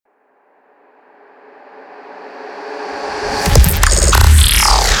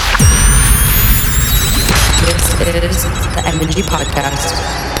is the Energy Podcast.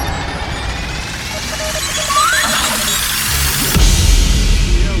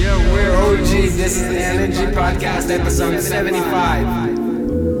 Yo, we're OG. This is the Energy Podcast, episode 75.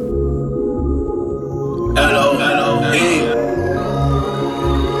 Hello, hey.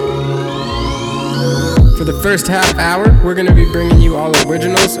 For the first half hour, we're going to be bringing you all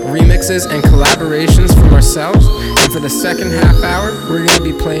originals, remixes, and collaborations from ourselves. And for the second half hour, we're going to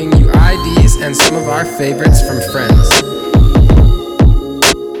be playing you IDs and some of our favorites from friends.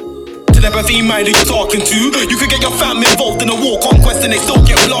 Telepathy mind who you talking to. You could get your family involved in a war conquest and they still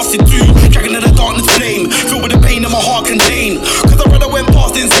get blasted too. Dragging in the darkness flame, filled with the pain that my heart contain. Cause I brother went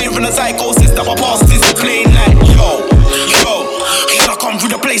past insane from the psychosis that my past is plain. Like yo, should I come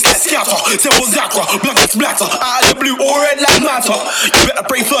through the place like scatter? Simple Zakra, blood gets splatter. Out of the blue or red like matter. You better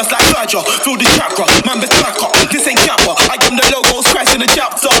pray first like Raja. Feel the chakra, man best back up. This ain't Kappa, I am the logos, Christ in the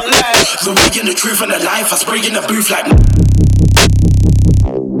chapter. Like the way in the truth and the life, I spray in the booth like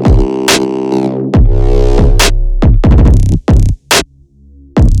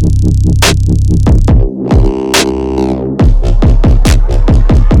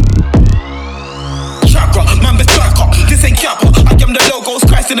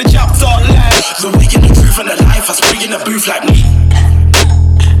in the chapter, like the way in the truth and the life, I spray in the booth like me.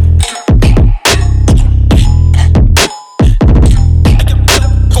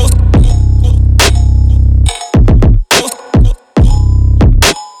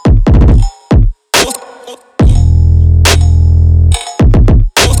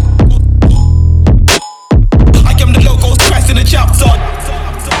 I am the logos, Christ in the chapter.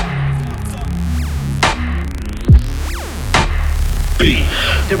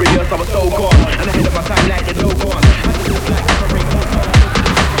 Serious, I was so gone, and ahead of my time like the no gone. I just look like a ring.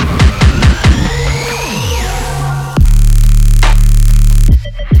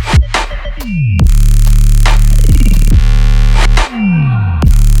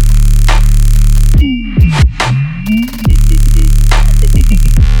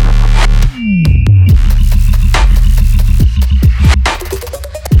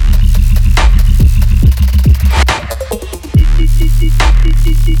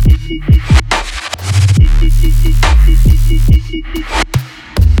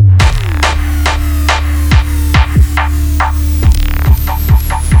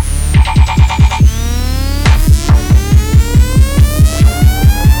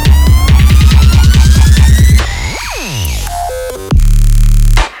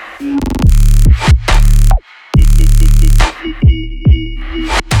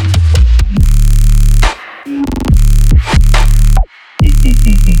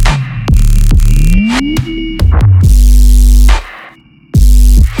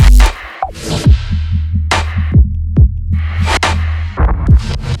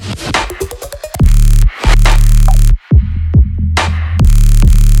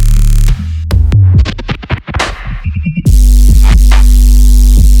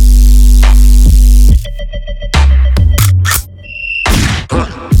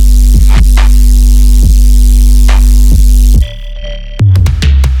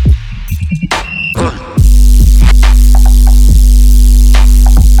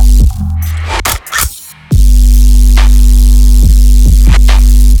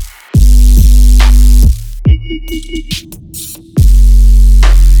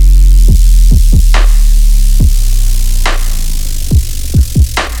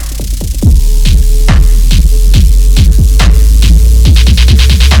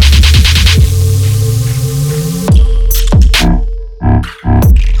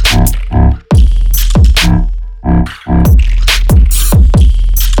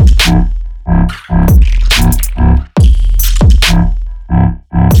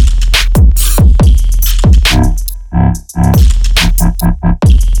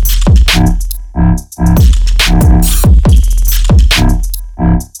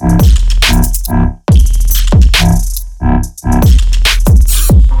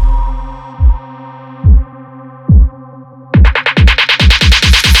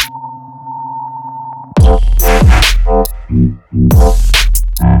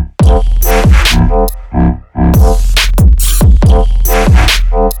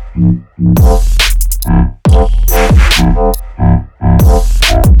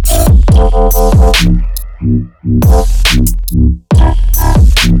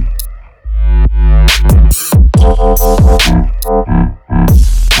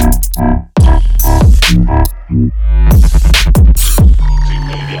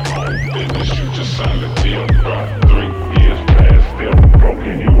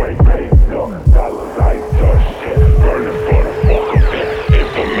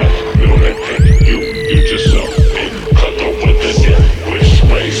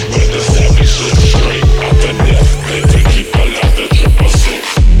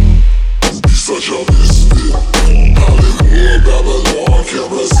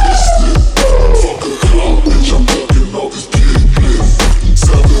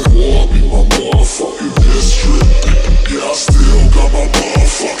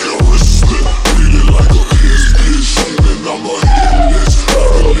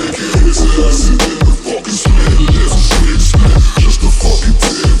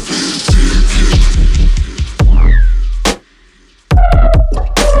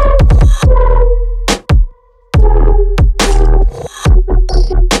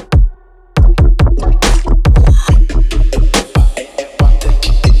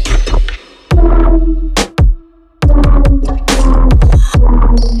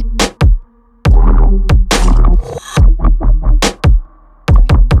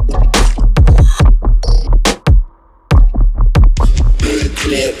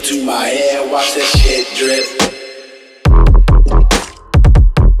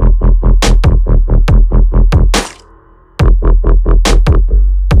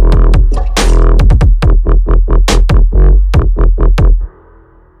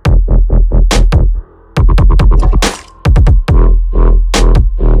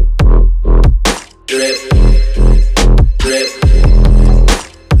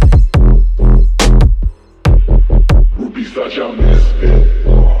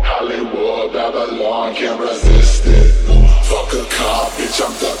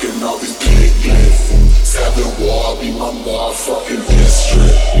 all these piglets. Savage War be my motherfucking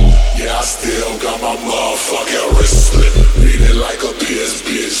district. Yeah, I still got my motherfucking wrist split. Beating like a piss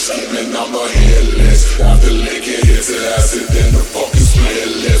bitch, screaming I'm a headless. After licking his acid, then the fucking split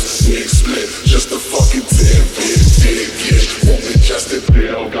lips. Big split, just a fucking 10 bitch. Dig it, want me just to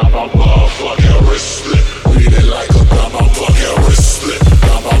deal. Got my motherfucking wrist split. Beating like a got my fucking wrist split.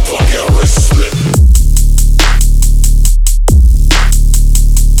 Got my fucking wrist split.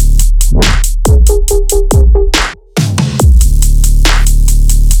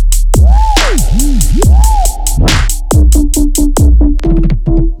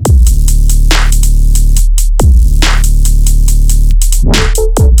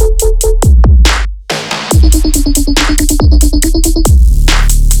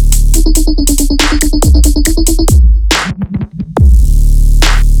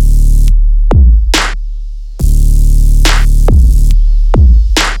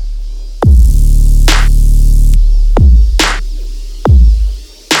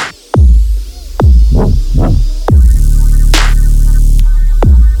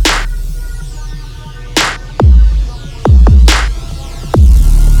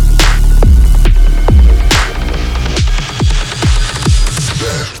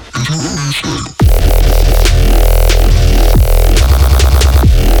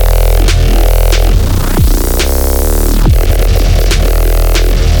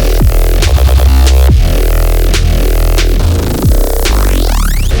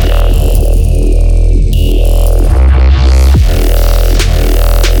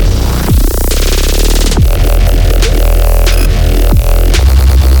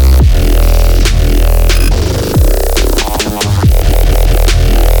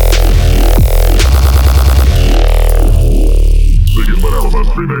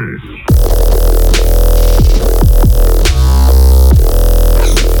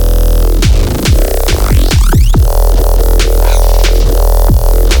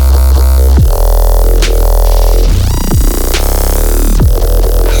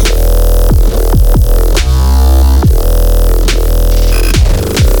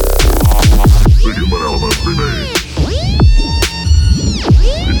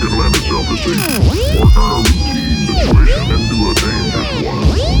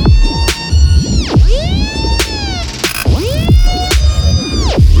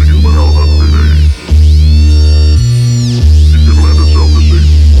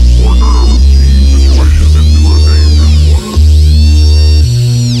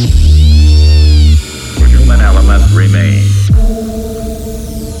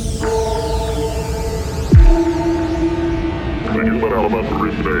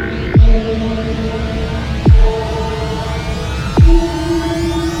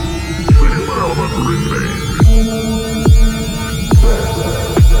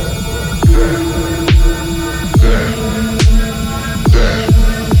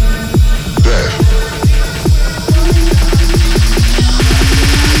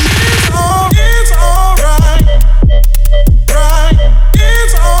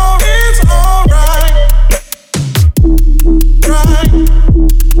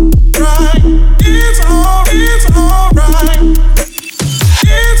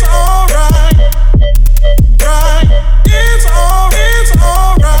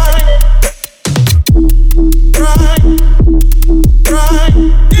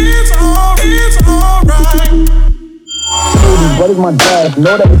 my dad.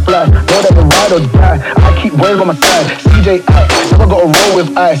 Know that we fly, know that we ride or die. I keep boys by my side. CJ I never gotta roll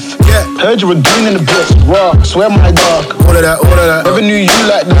with ice. Yeah, heard you were doing in the bitch. Raw, swear my dog. All of that, all of that. Never knew you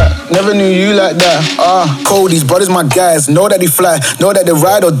like that. Never knew you like that. Cold, these brothers my guys. Know that they fly, know that they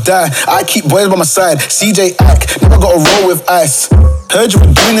ride or die. I keep boys by my side. CJ Ack, never gotta roll with ice. Heard you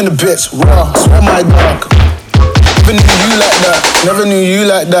were doing in the bitch. Raw, swear my dog. Never knew you like that. Never knew you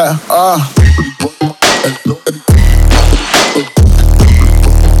like that.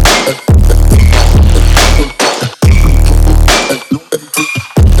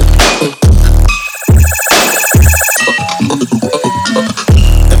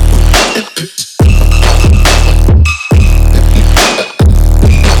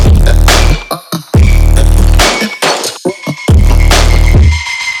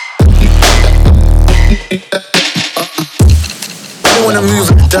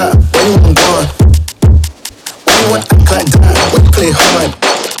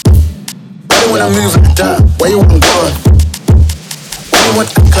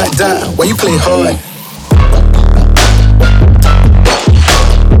 Why you play hard?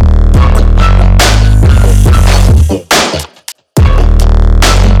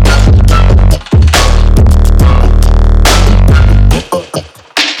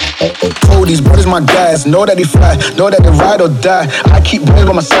 these brothers my guys. Know that they fly, know that they ride or die. I keep boys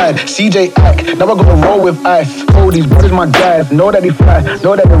on my side. CJ Ack, never gonna roll with ice. Oh, these brothers my guys. Know that they fly,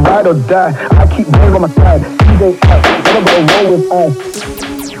 know that they ride or die. I keep boys on my side. CJ Ack, never gonna roll with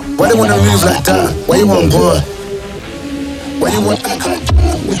ice. Why they wanna lose like that? Why you want boy? Why you want act like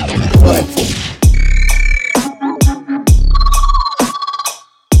that?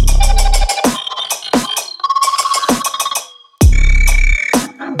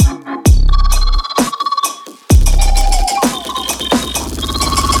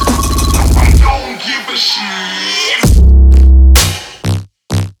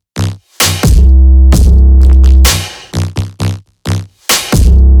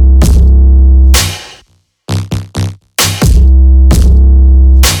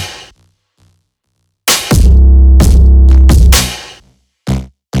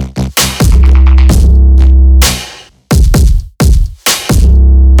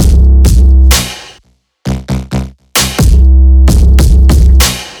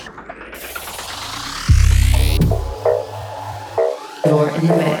 You're in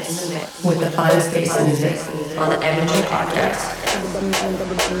the mix with the finest bass music on the MG Podcast.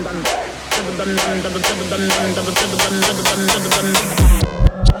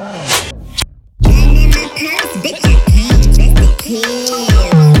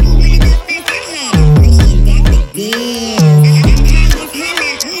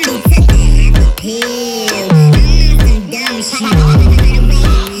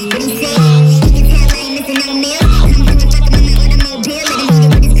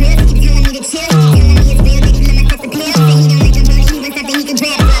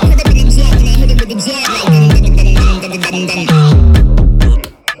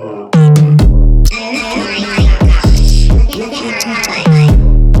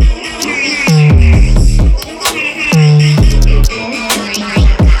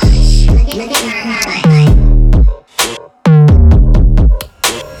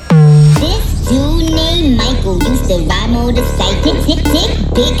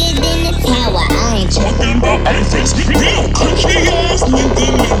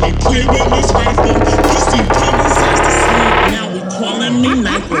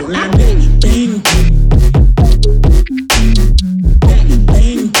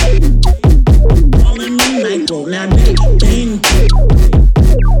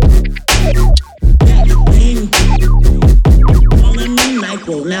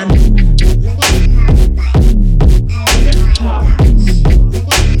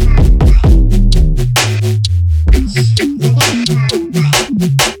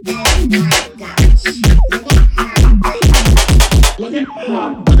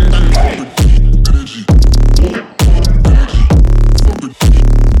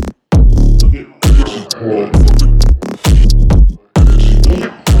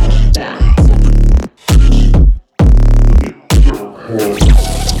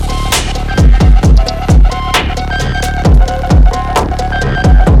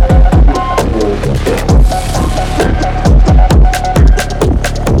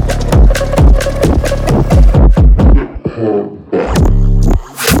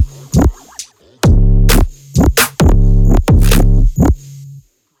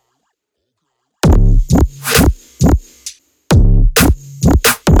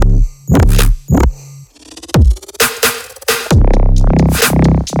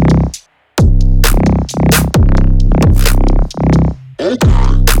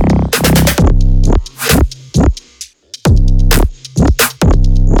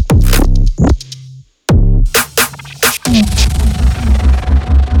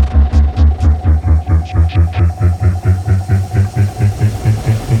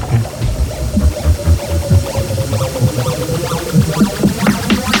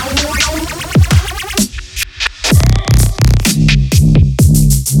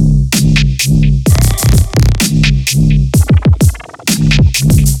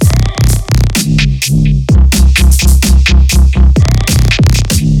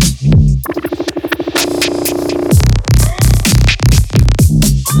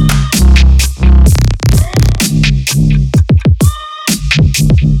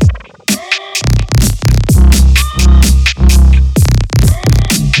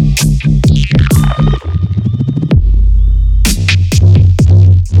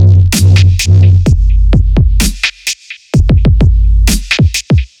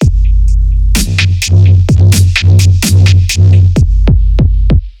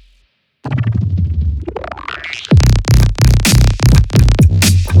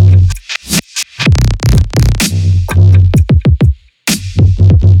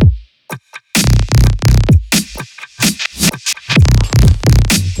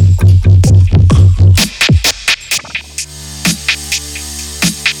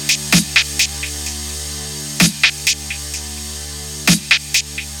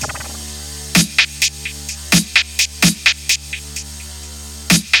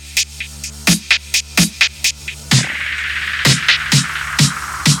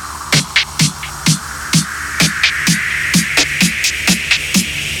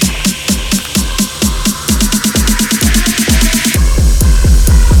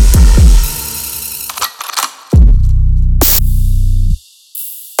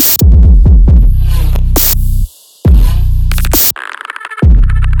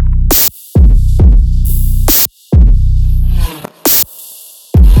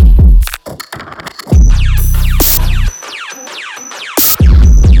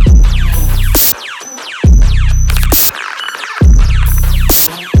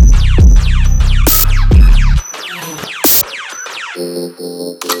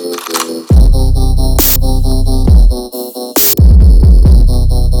 You're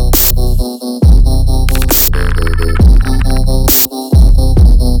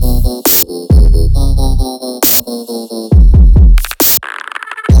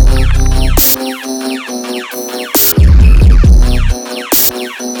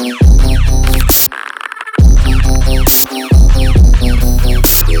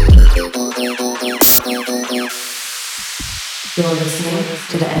listening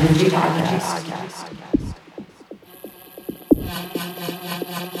to the Energy Podcast.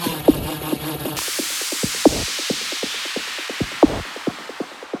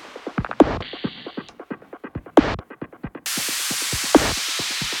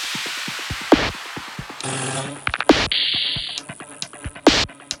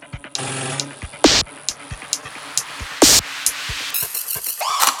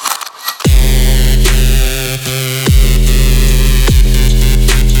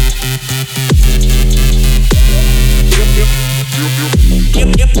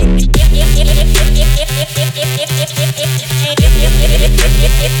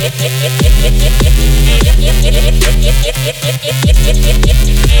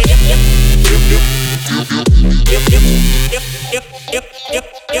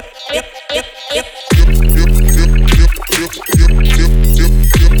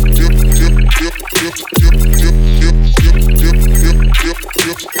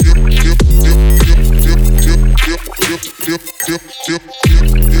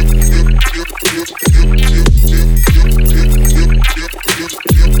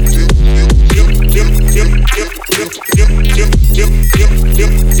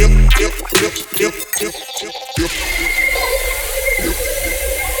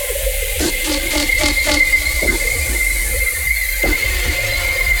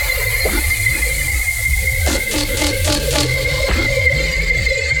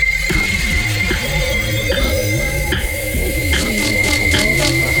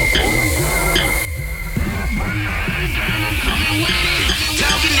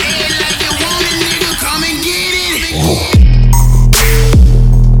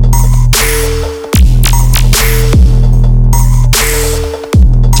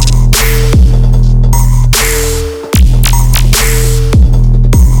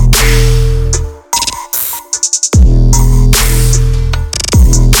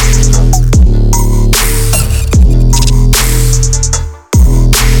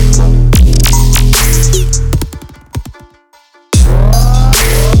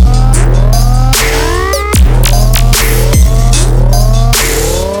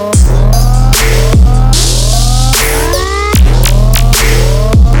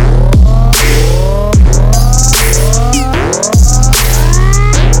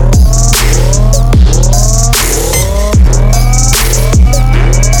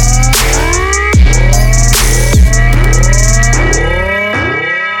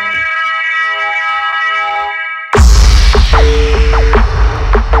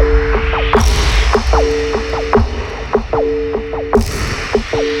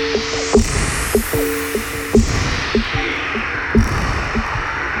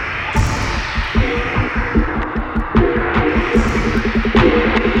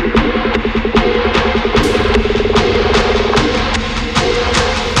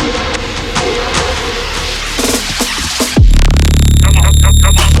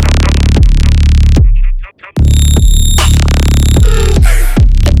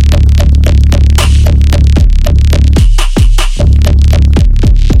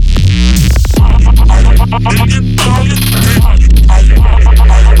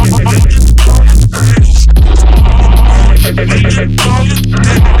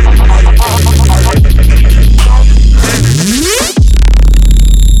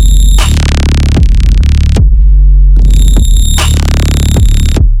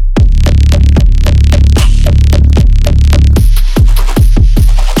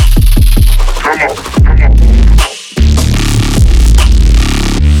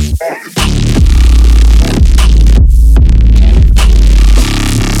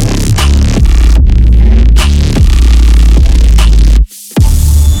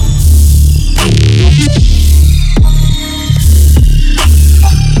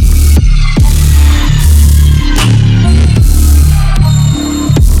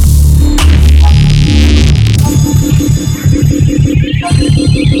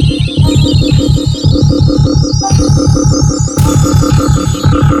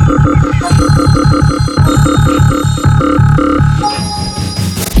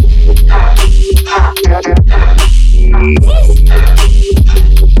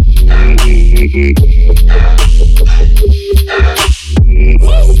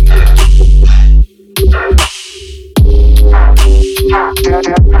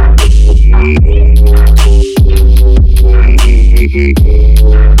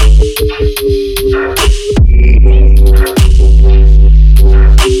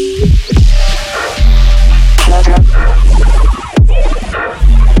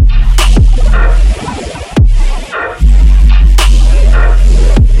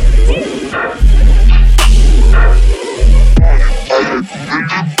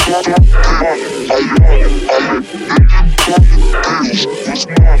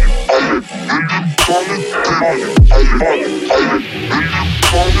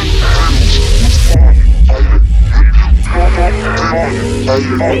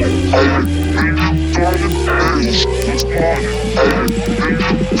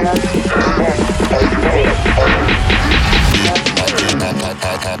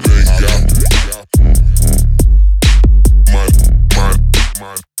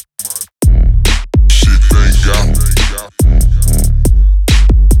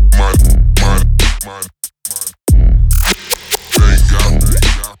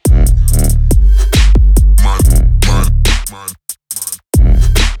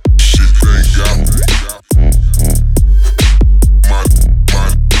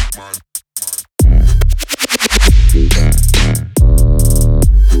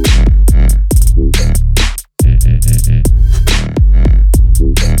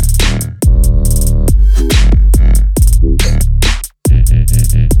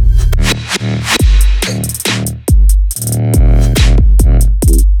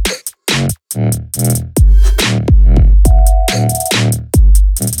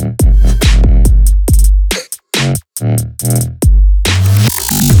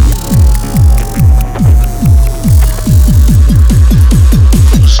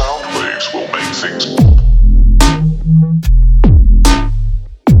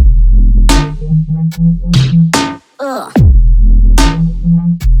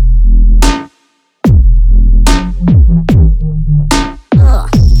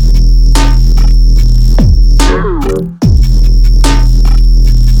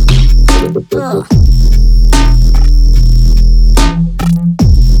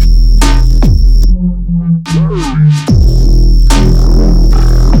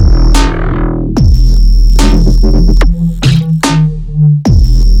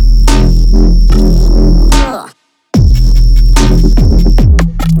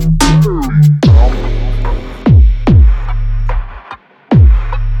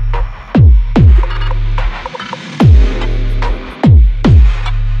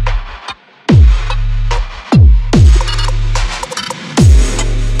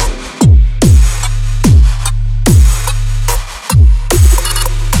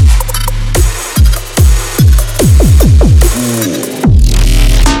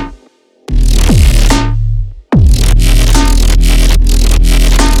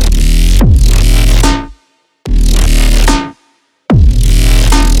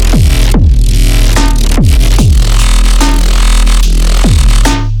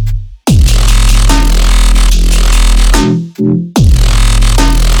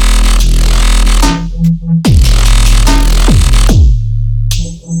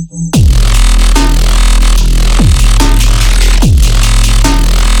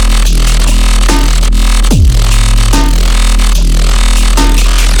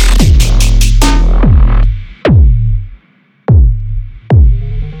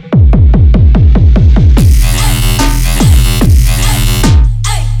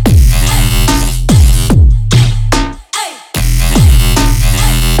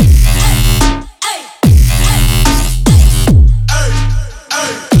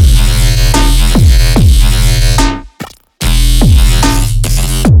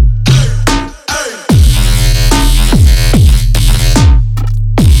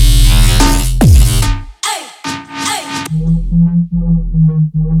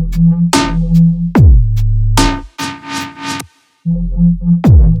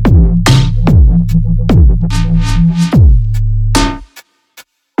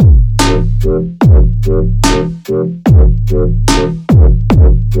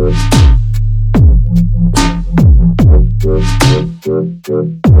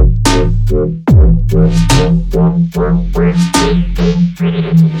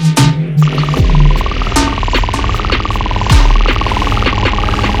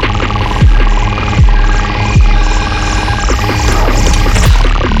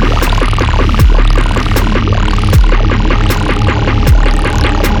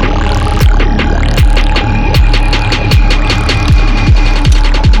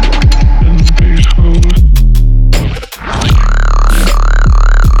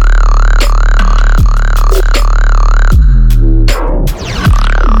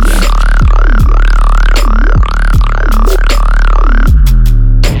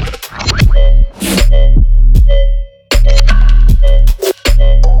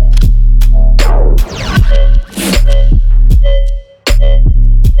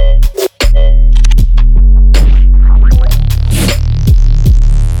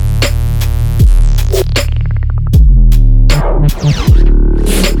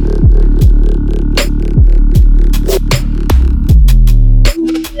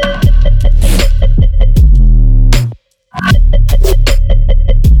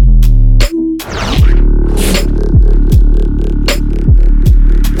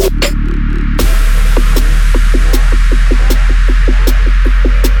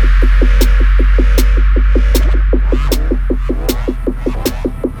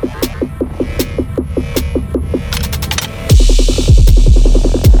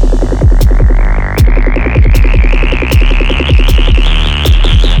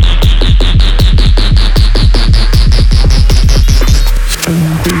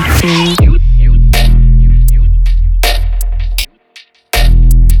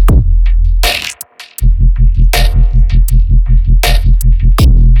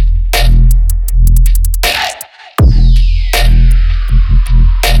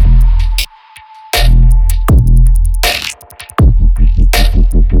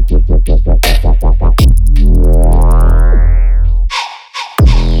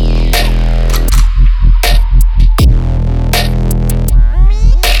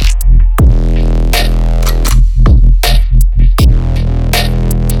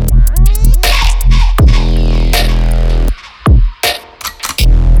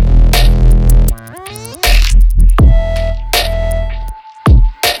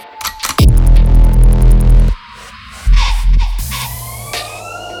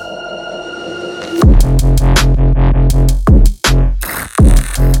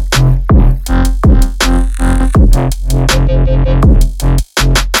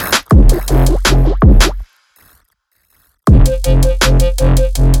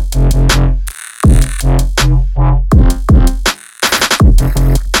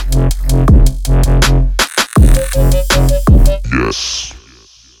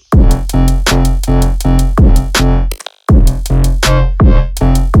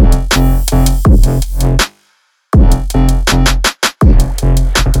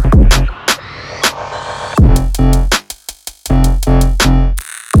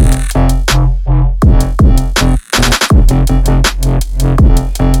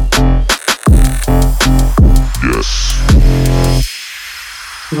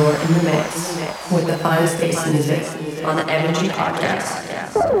 you're in the mix with the finest bass music on the MG Podcast.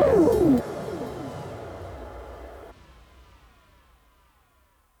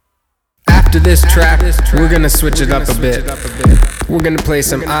 After this track, we're gonna switch it up a bit. We're gonna play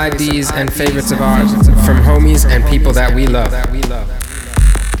some IDs and favorites of ours from homies and people that we love.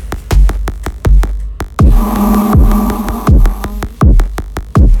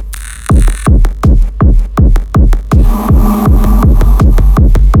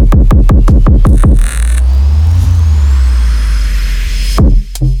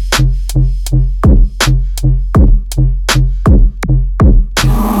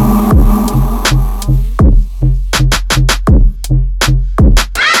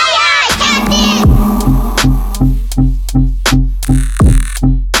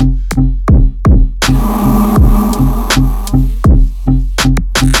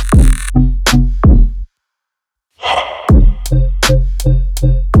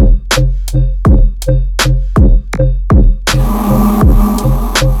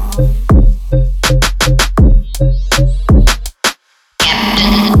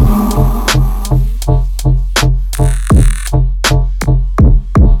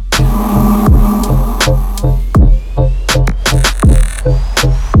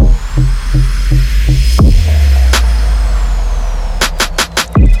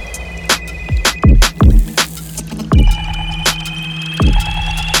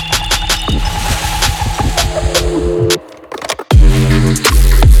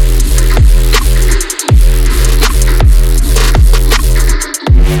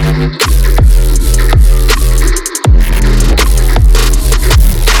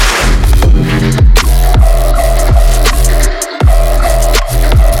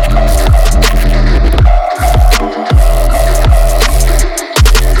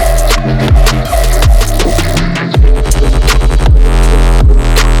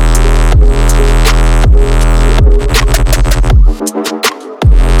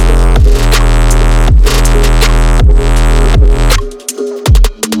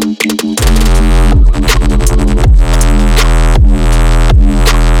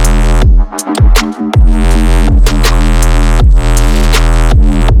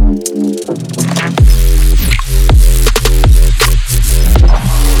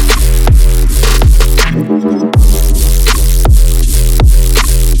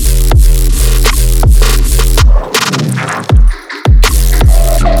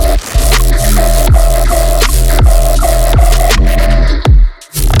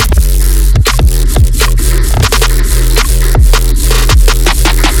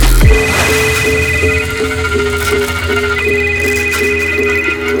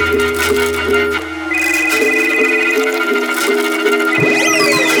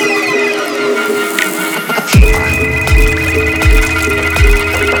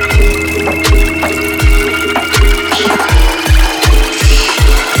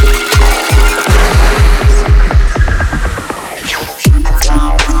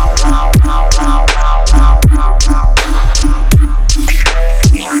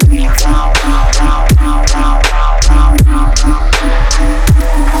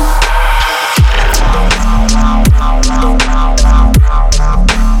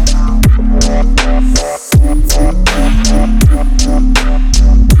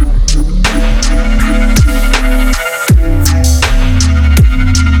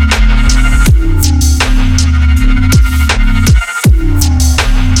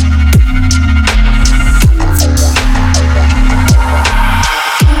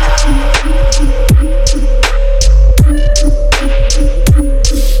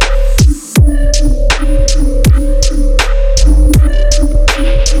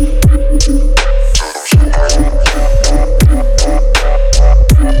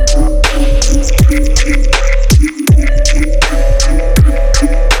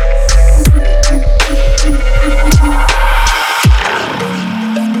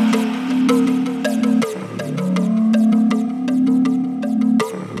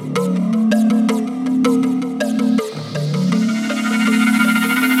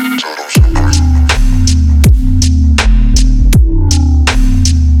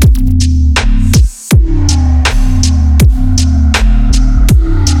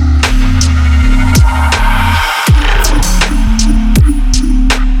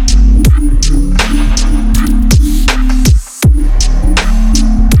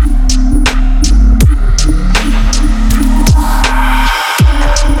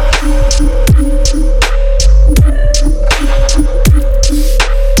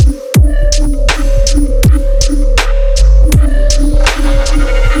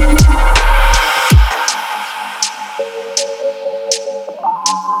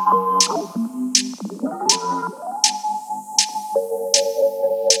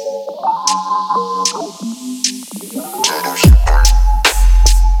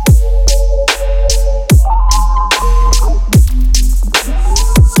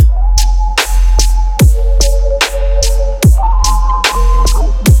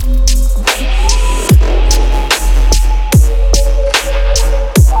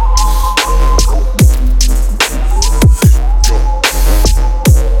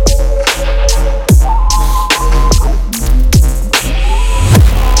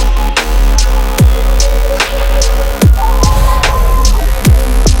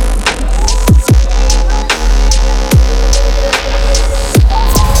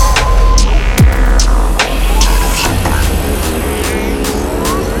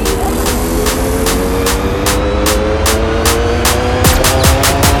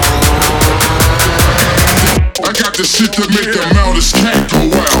 got the shit to make the mouthest cat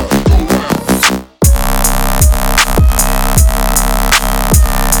go out.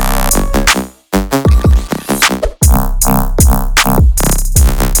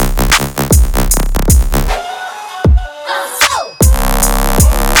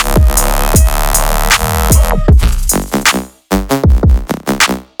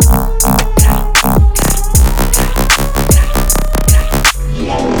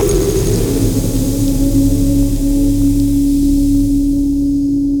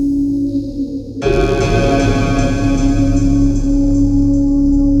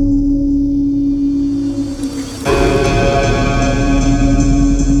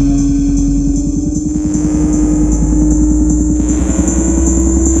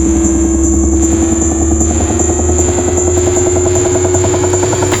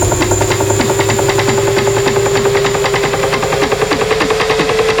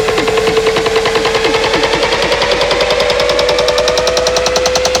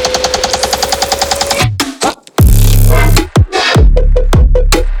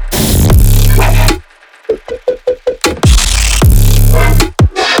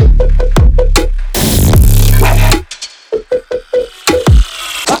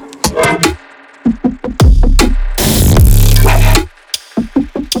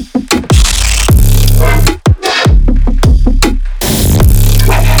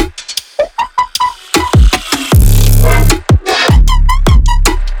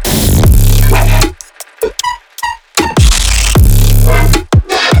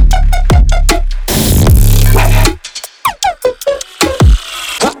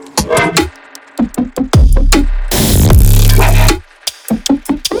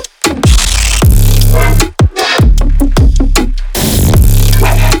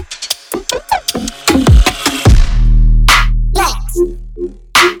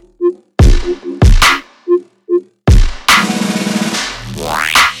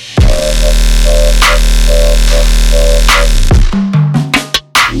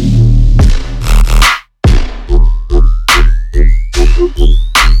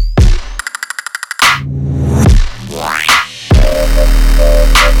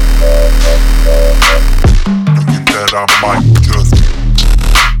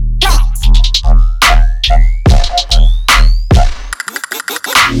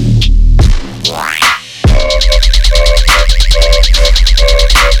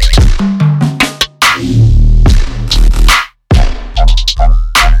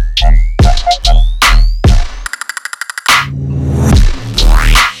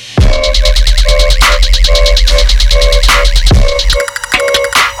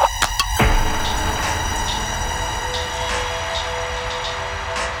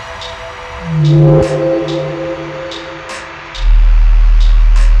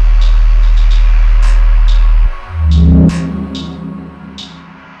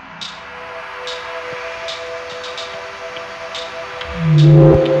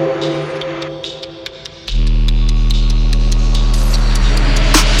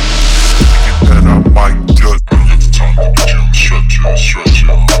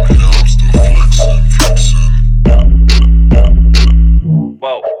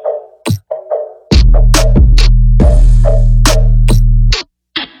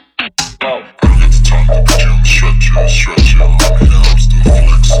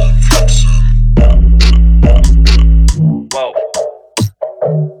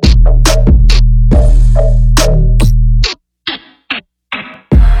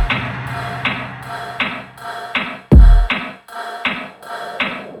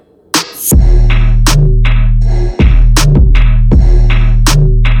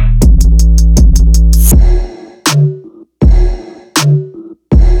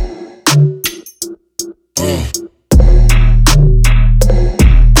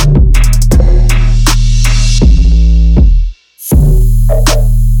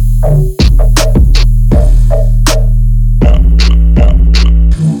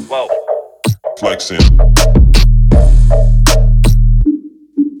 flexing.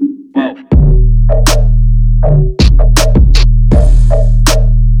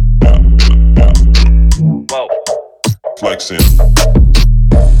 Whoa. Flexing.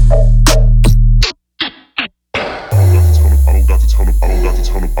 I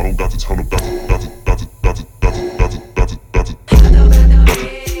don't got to tell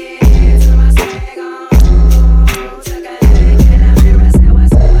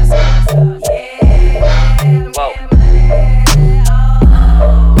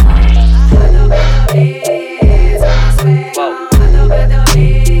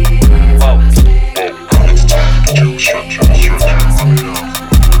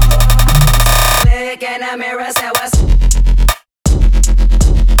Look in the mirror, say what's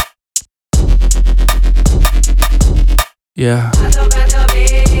Yeah.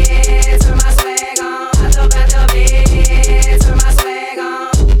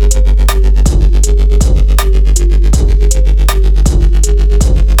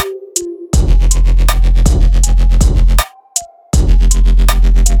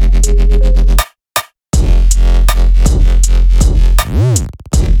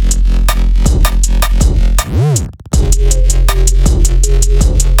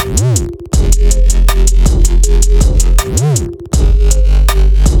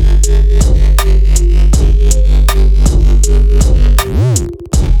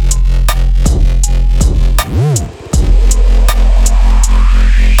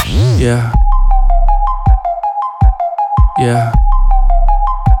 Yeah. Yeah.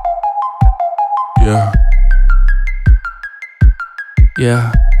 Yeah.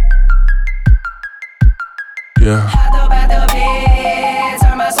 Yeah. Yeah.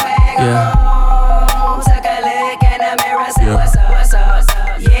 Yeah. Took a look in the mirror, said, Yeah. what's up, what's up, what's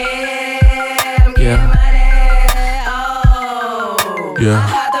up? Yeah, I'm getting money. Oh. Yeah.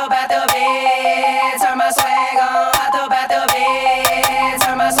 Hopped up out the bed, turn my swag on. Hopped up out the bed,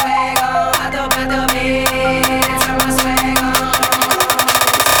 turn my swag on. Hopped up out the bed, turn my swag on.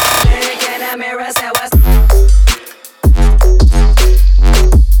 Look in the mirror, said, what's up?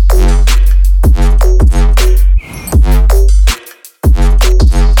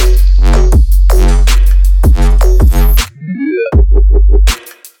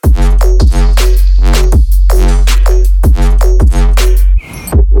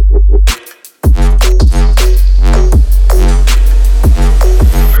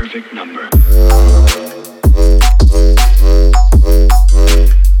 Perfect number.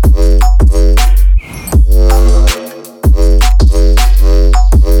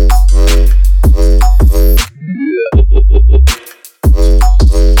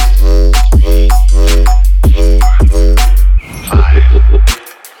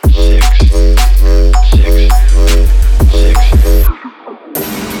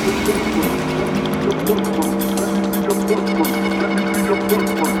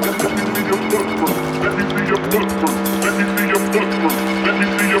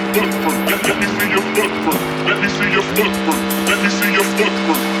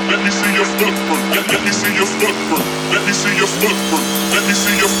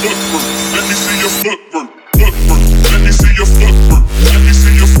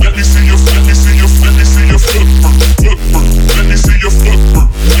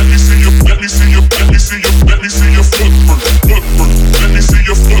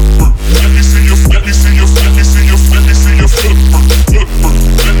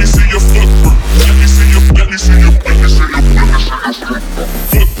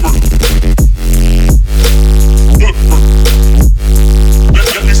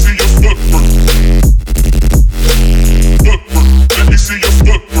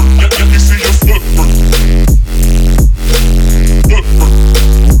 Look.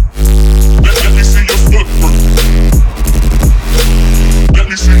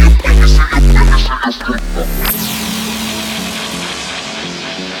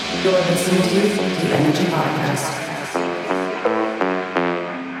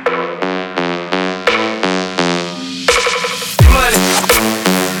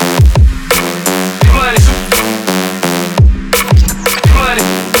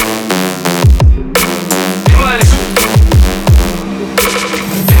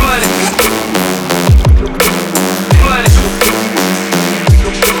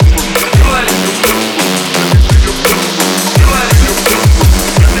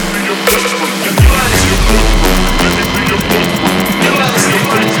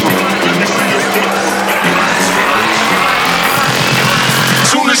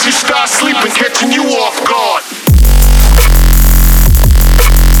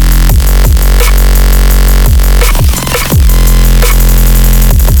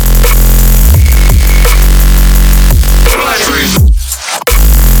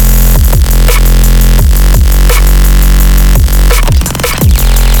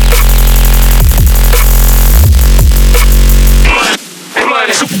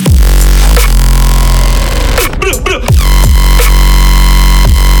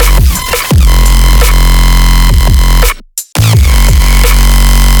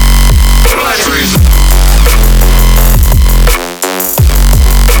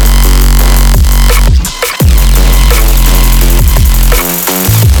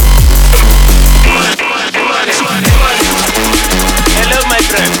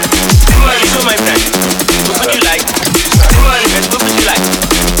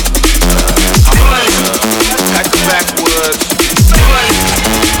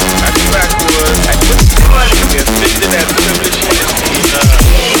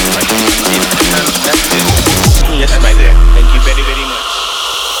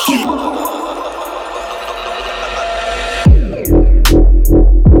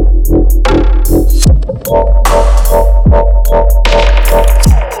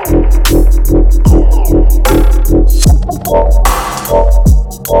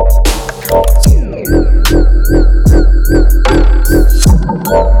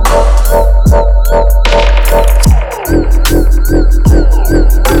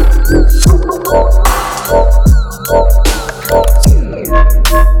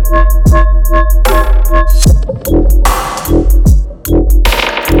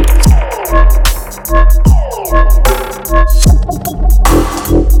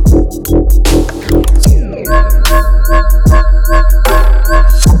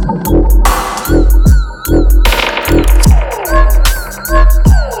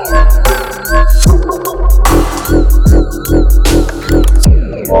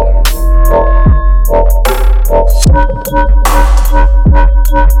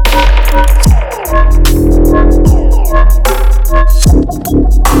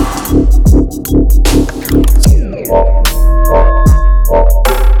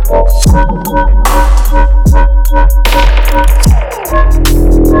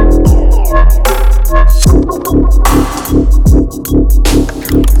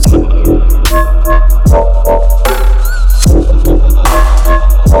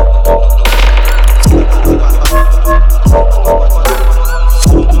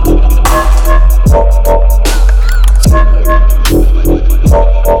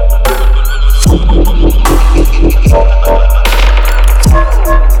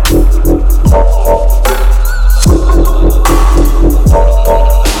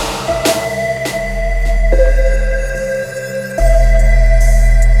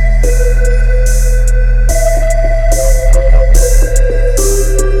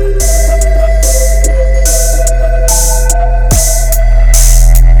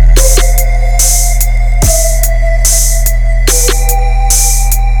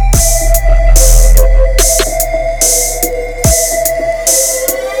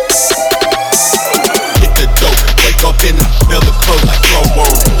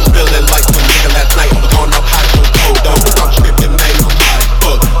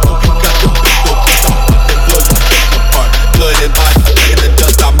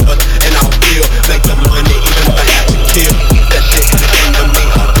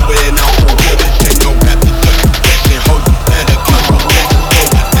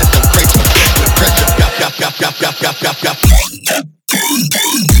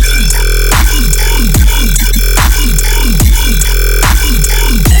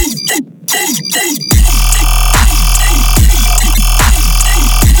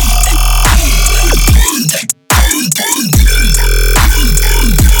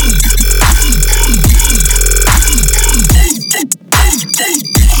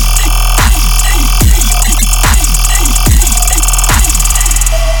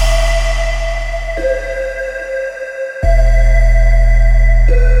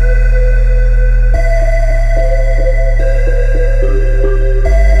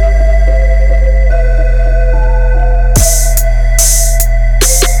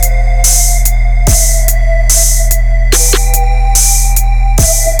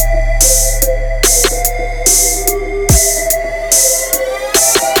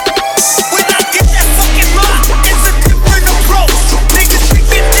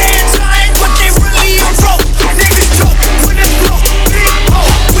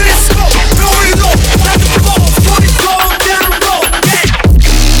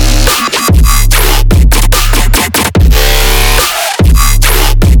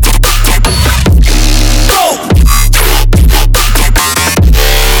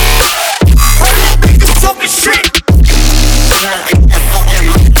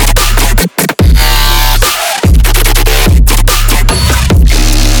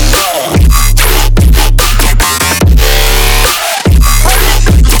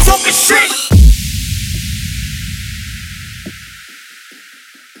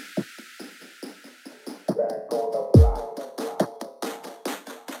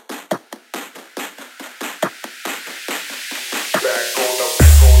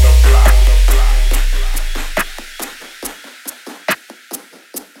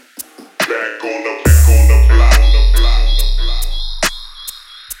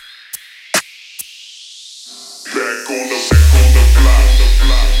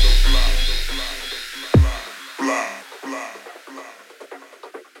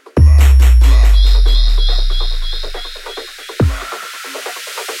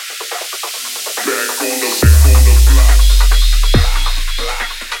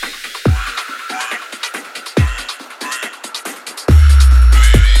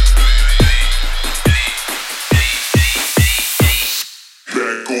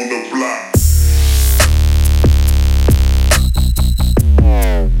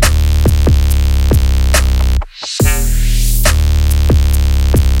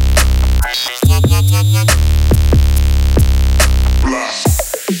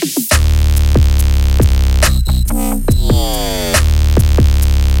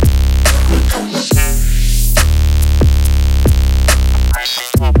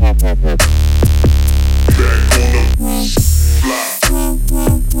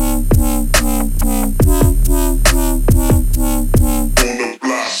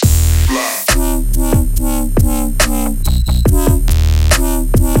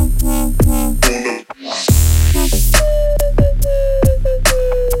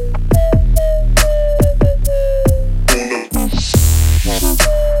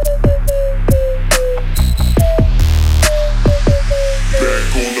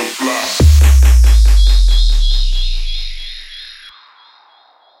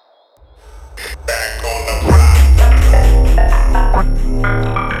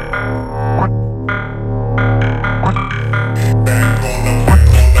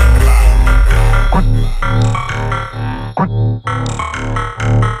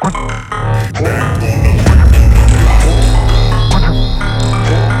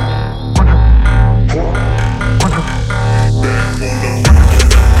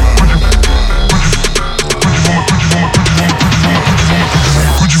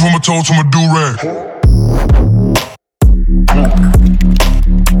 Told to my do-rag.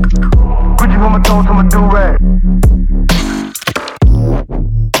 Put you on my toes to my do-rag.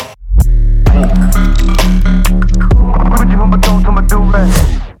 Put you on my toes to my do-rag.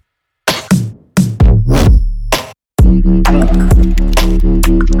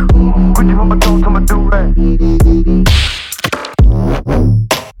 Put you on my toes to my do-rag.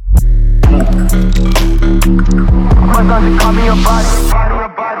 My son, they call me a body.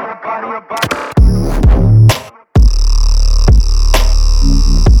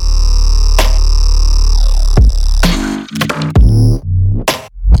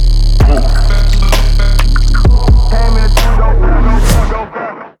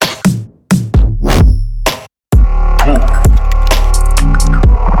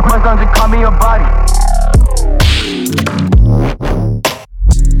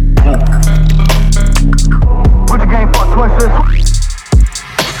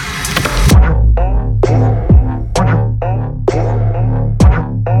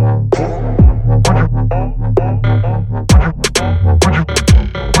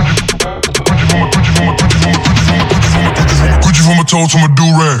 Told to my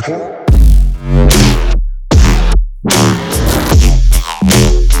do-rag.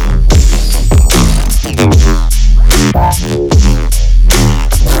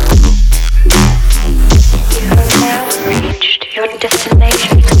 You have now reached your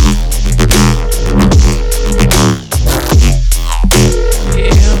destination.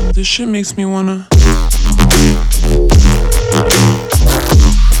 Yeah, this shit makes me wanna